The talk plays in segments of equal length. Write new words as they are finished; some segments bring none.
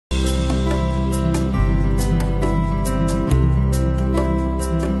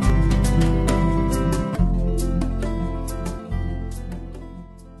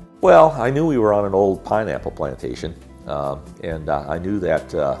Well, I knew we were on an old pineapple plantation, and I knew that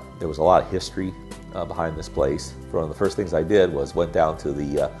there was a lot of history behind this place. One of the first things I did was went down to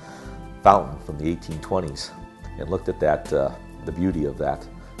the fountain from the 1820s and looked at that, the beauty of that,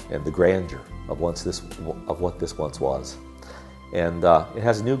 and the grandeur of what this once was. And it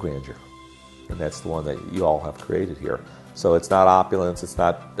has a new grandeur, and that's the one that you all have created here. So it's not opulence, it's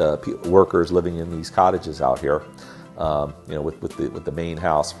not workers living in these cottages out here, with the main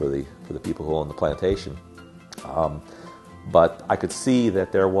house for the people who own the plantation. But I could see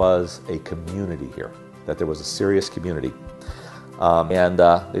that there was a community here, that there was a serious community. And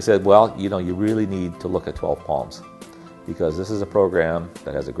they said, well, you really need to look at 12 Palms, because this is a program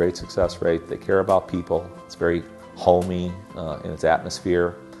that has a great success rate. They care about people. It's very homey in its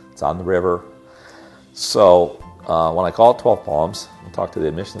atmosphere. It's on the river. So when I called 12 Palms and talked to the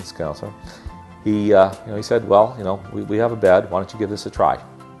admissions counselor, he said, well, we have a bed. Why don't you give this a try?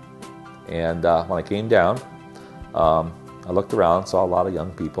 And when I came down, I looked around, saw a lot of young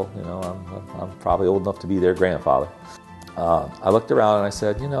people. I'm probably old enough to be their grandfather. I looked around and I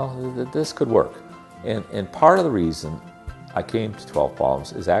said, this could work. And part of the reason I came to 12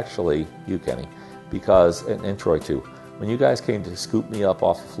 Palms is actually you, Kenny, because, and Troy too, when you guys came to scoop me up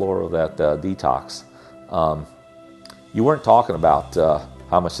off the floor of that detox, you weren't talking about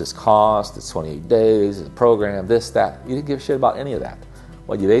how much this cost, it's 28 days, it's a program, this, that. You didn't give a shit about any of that.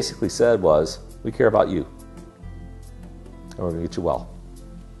 What you basically said was, we care about you, and we're going to get you well.